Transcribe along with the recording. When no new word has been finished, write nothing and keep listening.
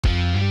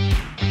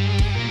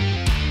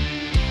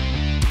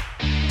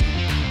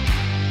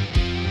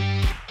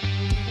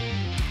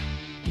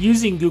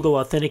Using Google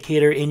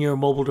Authenticator in your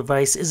mobile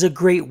device is a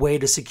great way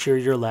to secure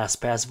your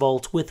LastPass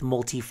vault with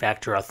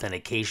multi-factor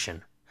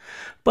authentication.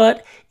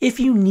 But if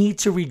you need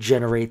to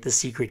regenerate the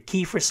secret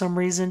key for some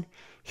reason,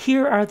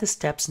 here are the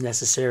steps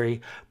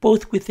necessary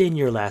both within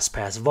your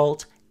LastPass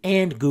vault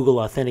and Google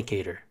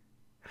Authenticator.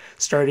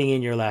 Starting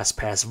in your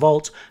LastPass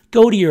vault,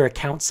 go to your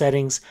account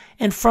settings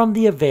and from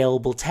the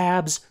available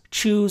tabs,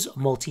 choose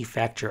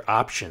multi-factor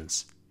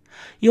options.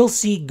 You'll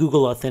see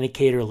Google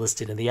Authenticator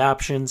listed in the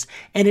options,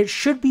 and it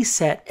should be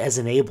set as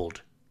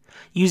enabled.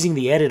 Using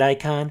the edit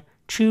icon,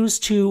 choose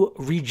to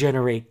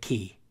regenerate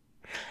key.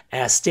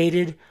 As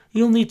stated,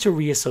 you'll need to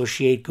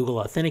reassociate Google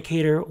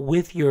Authenticator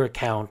with your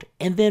account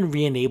and then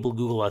re-enable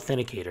Google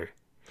Authenticator.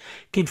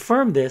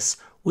 Confirm this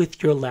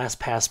with your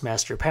LastPass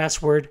master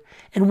password,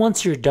 and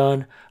once you're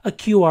done, a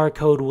QR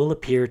code will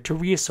appear to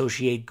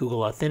reassociate Google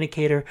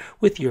Authenticator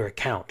with your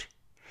account.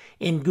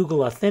 In Google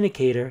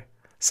Authenticator,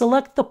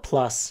 select the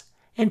plus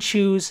and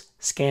choose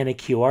Scan a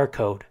QR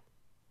code.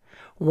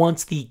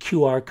 Once the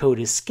QR code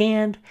is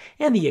scanned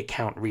and the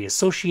account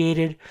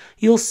reassociated,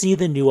 you'll see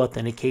the new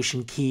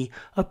authentication key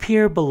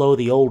appear below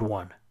the old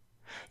one.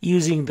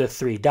 Using the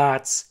three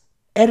dots,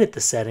 edit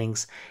the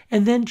settings,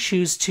 and then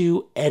choose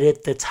to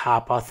edit the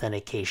top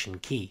authentication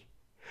key.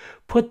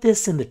 Put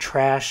this in the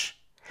trash,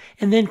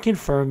 and then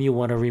confirm you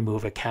want to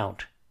remove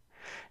account.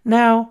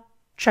 Now,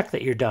 check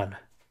that you're done.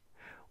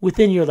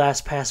 Within your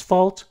LastPass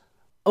vault,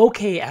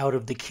 OK out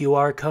of the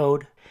QR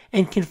code,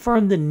 and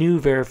confirm the new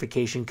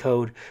verification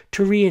code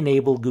to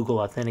re-enable Google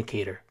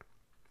Authenticator.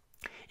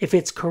 If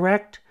it's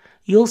correct,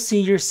 you'll see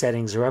your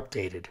settings are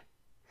updated.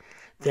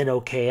 Then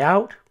OK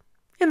out,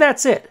 and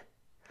that's it.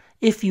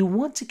 If you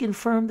want to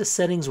confirm the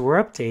settings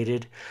were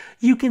updated,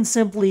 you can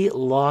simply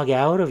log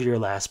out of your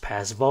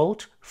LastPass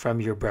vault from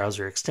your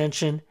browser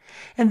extension,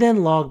 and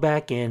then log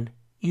back in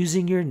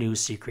using your new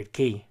secret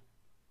key.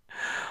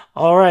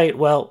 Alright,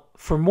 well,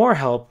 for more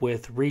help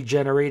with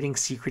regenerating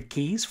secret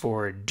keys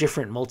for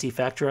different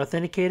multi-factor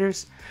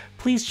authenticators,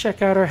 please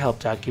check out our help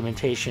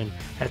documentation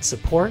at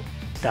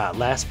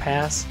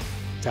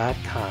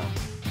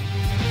support.lastpass.com.